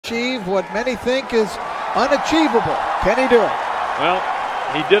achieve what many think is unachievable. Can he do it? Well,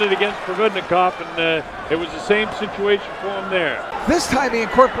 he did it against Provodnikov, and it was the same situation for him there. This time he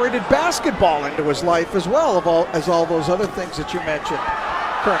incorporated basketball into his life as well, as all those other things that you mentioned,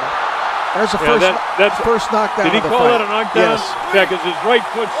 Colonel. There's the first knockdown. Did he call that a knockdown? Yes. Yeah, because his right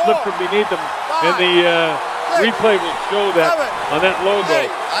foot slipped from beneath him, and the replay will show that on that logo.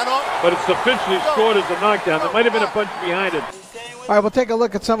 But it's officially scored as a knockdown. There might have been a punch behind it. All right, we'll take a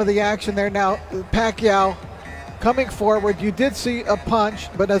look at some of the action there now. Pacquiao coming forward. You did see a punch,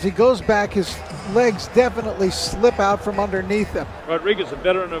 but as he goes back, his legs definitely slip out from underneath him. Rodriguez, a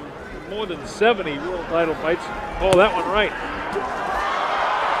veteran of more than 70 world title fights. Oh, that one right.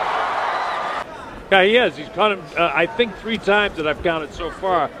 Yeah, he has. He's caught him, I think, 3 times that I've counted so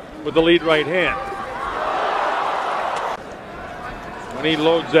far with the lead right hand. When he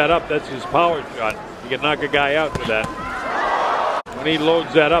loads that up, that's his power shot. He can knock a guy out with that. When he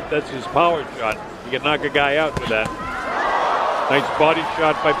loads that up, that's his power shot. He can knock a guy out with that. Nice body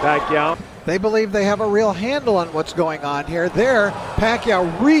shot by Pacquiao. They believe they have a real handle on what's going on here. There,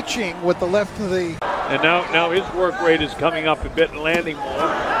 Pacquiao reaching with the left of the... And now his work rate is coming up a bit and landing more.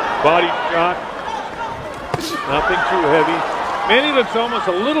 Body shot. Nothing too heavy. Manny looks almost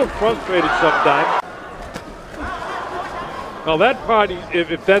a little frustrated sometimes. Well, that part,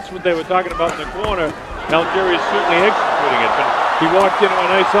 if that's what they were talking about in the corner, Algieri is certainly executing it. But he walked into a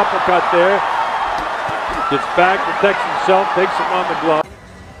nice uppercut there. Gets back, protects himself, takes him on the glove.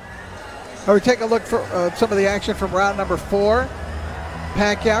 All right, take a look for some of the action from round number 4.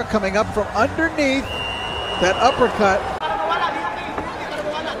 Pacquiao coming up from underneath that uppercut.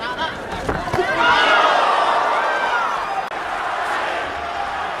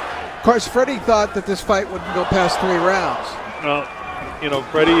 Of course, Freddie thought that this fight wouldn't go past 3 rounds. Well, you know,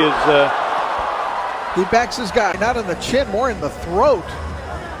 Freddie is... he backs his guy, not in the chin, more in the throat.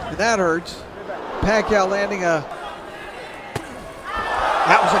 And that hurts. Pacquiao landing a...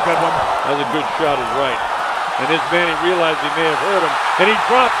 That was a good one. That was a good shot, is right. And his Manny realized he may have hurt him, and he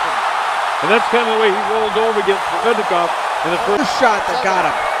dropped him. And that's kind of the way he rolled over against Provodnikov in the first shot that got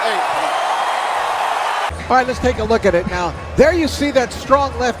him. All right, let's take a look at it now. There you see that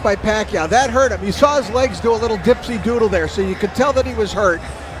strong left by Pacquiao. That hurt him. You saw his legs do a little dipsy-doodle there, so you could tell that he was hurt.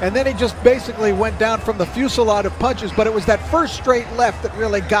 And then he just basically went down from the fusillade of punches, but it was that first straight left that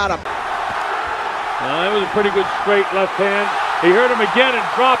really got him. That was a pretty good straight left hand. He hurt him again and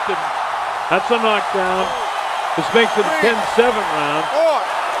dropped him. That's a knockdown. This makes it a 10-7 round.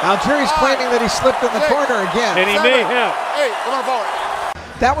 Algieri's claiming that he slipped in the corner again. And he may have.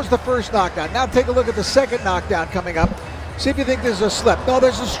 That was the first knockdown. Now take a look at the second knockdown coming up. See if you think there's a slip. No,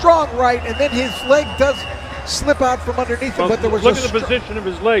 there's a strong right, and then his leg does slip out from underneath him, but there was look at the position of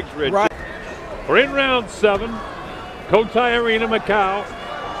his legs, Rich. Right. We're in round 7. Cotai Arena, Macau.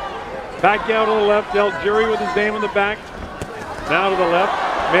 Pacquiao to the left, Algieri with his name in the back. Now to the left.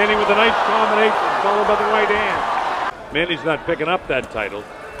 Manny with a nice combination, followed by the right hand. Manny's not picking up that title.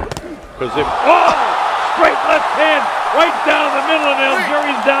 Because if... Oh! Straight left hand, right down the middle, and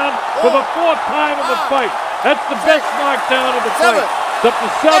Algieri's down for the 4th time of the fight. That's the best knockdown of the fight. It's up to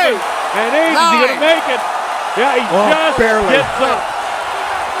 7 and 8. Is he going to make it? Yeah, he just barely gets up.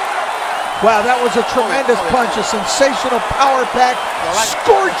 Wow, that was a tremendous punch, a sensational power-packed,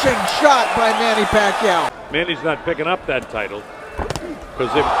 scorching shot by Manny Pacquiao. Manny's not picking up that title.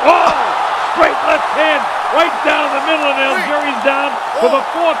 Because if... Oh! Straight left hand, right down the middle, and Algieri's down for the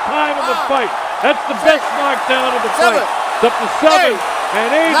 4th time of the fight. That's the best knockdown of the fight. It's up to 7 and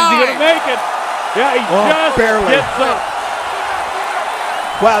 8. Is he going to make it? Yeah, he just gets up.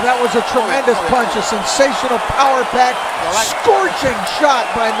 Wow, that was a tremendous punch, a sensational power-packed, scorching shot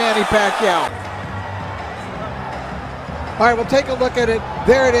by Manny Pacquiao. All right, we'll take a look at it.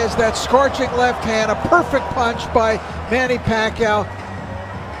 There it is, that scorching left hand, a perfect punch by Manny Pacquiao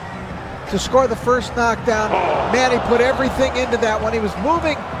to score the first knockdown. Manny put everything into that when he was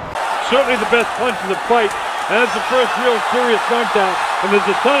moving. Certainly the best punch of the fight, and that's the first real serious knockdown. And there's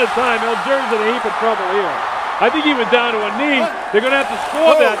a ton of time. Algieri's in a heap of trouble here. I think he went down to a knee. They're going to have to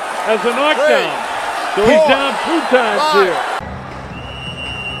score that as a knockdown. So he's down 2 times here.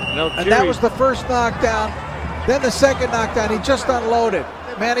 And that was the first knockdown. Then the second knockdown, he just unloaded.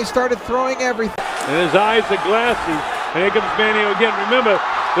 Manny started throwing everything. And his eyes are glassy. And here comes Manny again. Remember,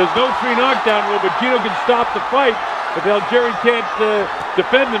 there's no 3 knockdown rule, but Gino can stop the fight if Algieri can't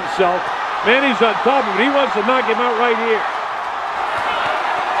defend himself. Manny's on top of it. He wants to knock him out right here.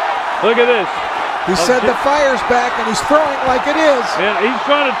 Look at this. He said the fire's back, and he's throwing like it is. Yeah, he's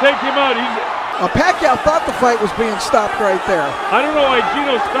trying to take him out. Pacquiao thought the fight was being stopped right there. I don't know why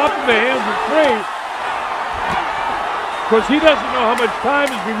Gino stopped him. The hands are free. course, he doesn't know how much time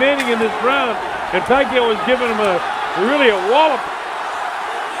is remaining in this round, and Pacquiao was giving him really a wallop.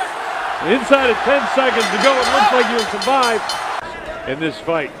 Inside of 10 seconds to go, it looks like he'll survive in this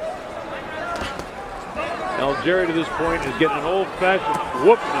fight. Algieri to this point is getting an old-fashioned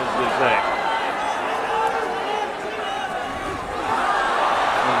whooping, as they say.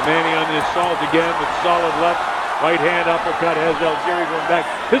 And Manny on the assault again with solid left. Right hand uppercut has Algieri going back.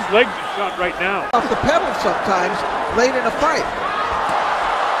 His legs are shot right now. Off the pedal sometimes late in a fight.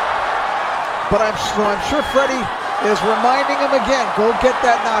 But I'm sure Freddie is reminding him again, go get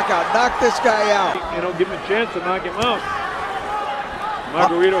that knockout. Knock this guy out. You know, give him a chance to knock him out.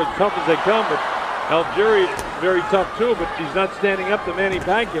 Margarito as tough as they come, but Algieri very tough too, but he's not standing up to Manny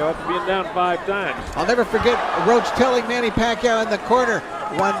Pacquiao after being down 5 times. I'll never forget Roach telling Manny Pacquiao in the corner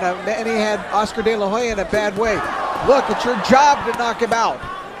when Manny had Oscar De La Hoya in a bad way. Look, it's your job to knock him out.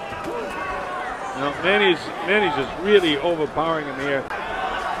 You know, Manny's just really overpowering him here.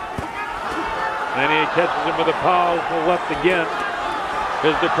 Manny catches him with a powerful left again.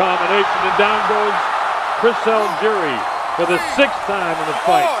 Here's the combination, and down goes Chris Algieri for the 6th time in the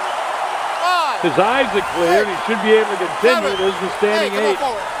fight. His eyes are clear, and he should be able to continue. There's the standing 8.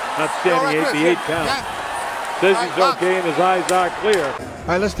 Not standing 8, the 8 count. Says he's okay, and his eyes are clear. All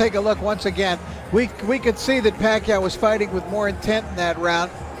right, let's take a look once again. We could see that Pacquiao was fighting with more intent in that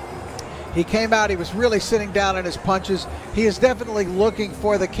round. He came out, he was really sitting down in his punches. He is definitely looking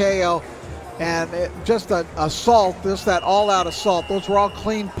for the KO. And just an assault, just that all-out assault. Those were all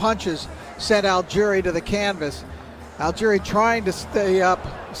clean punches, sent Algieri to the canvas. Algieri trying to stay up.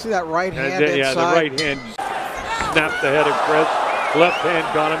 See that right hand inside? Yeah, the right hand snapped the head of Chris. Left hand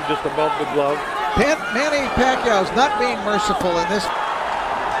got him just above the glove. Manny Pacquiao is not being merciful in this.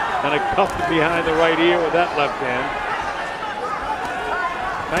 Kind of cuffed him behind the right ear with that left hand.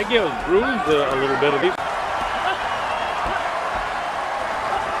 Pacquiao's bruised a little bit of it.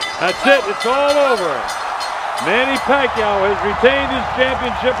 That's it, it's all over. Manny Pacquiao has retained his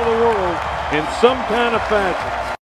championship of the world in some kind of fashion.